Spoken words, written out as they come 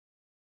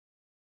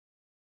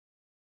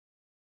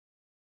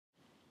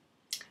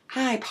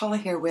Hi, Paula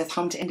here with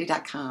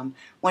HomeToIndy.com.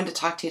 Wanted to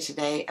talk to you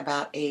today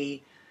about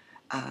a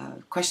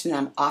question that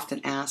I'm often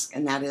asked,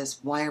 and that is,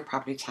 why are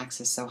property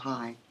taxes so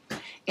high?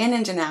 In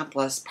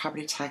Indianapolis,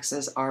 property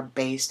taxes are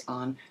based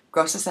on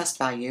gross assessed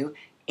value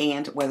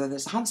and whether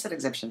there's a homestead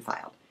exemption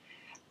filed.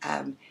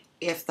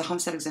 If the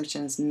homestead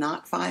exemption is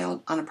not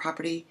filed on a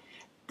property,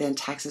 then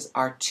taxes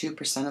are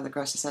 2% of the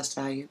gross assessed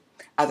value.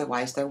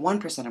 Otherwise, they're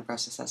 1% of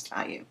gross assessed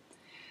value.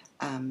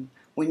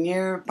 When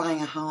you're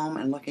buying a home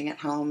and looking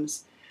at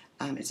homes,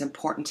 it's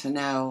important to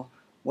know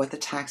what the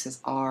taxes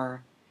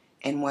are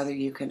and whether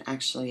you can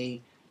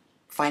actually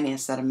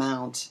finance that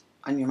amount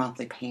on your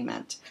monthly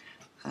payment.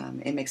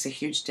 It makes a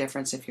huge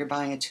difference if you're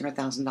buying a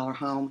 $200,000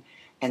 home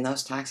and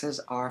those taxes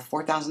are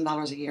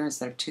 $4,000 a year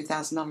instead of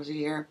 $2,000 a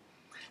year.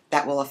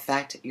 That will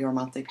affect your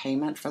monthly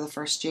payment for the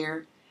first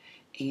year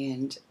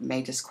and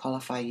may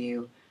disqualify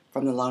you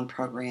from the loan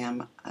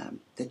program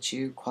that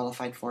you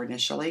qualified for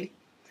initially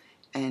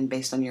and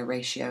based on your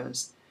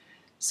ratios.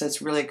 So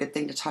it's really a good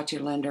thing to talk to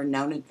your lender,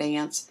 know in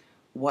advance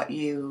what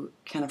you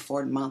can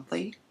afford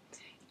monthly,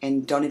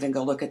 and don't even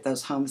go look at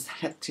those homes that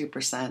have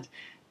 2%,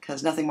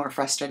 because nothing more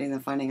frustrating than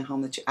finding a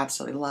home that you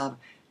absolutely love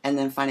and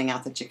then finding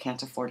out that you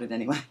can't afford it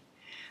anyway.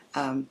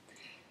 But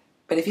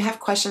if you have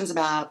questions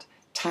about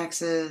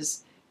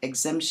taxes,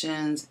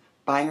 exemptions,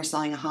 buying or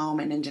selling a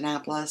home in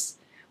Indianapolis,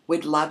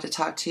 we'd love to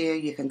talk to you.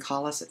 You can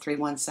call us at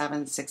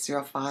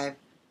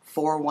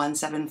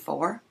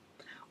 317-605-4174,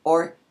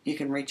 or you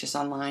can reach us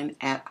online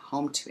at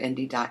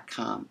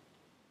hometoindy.com.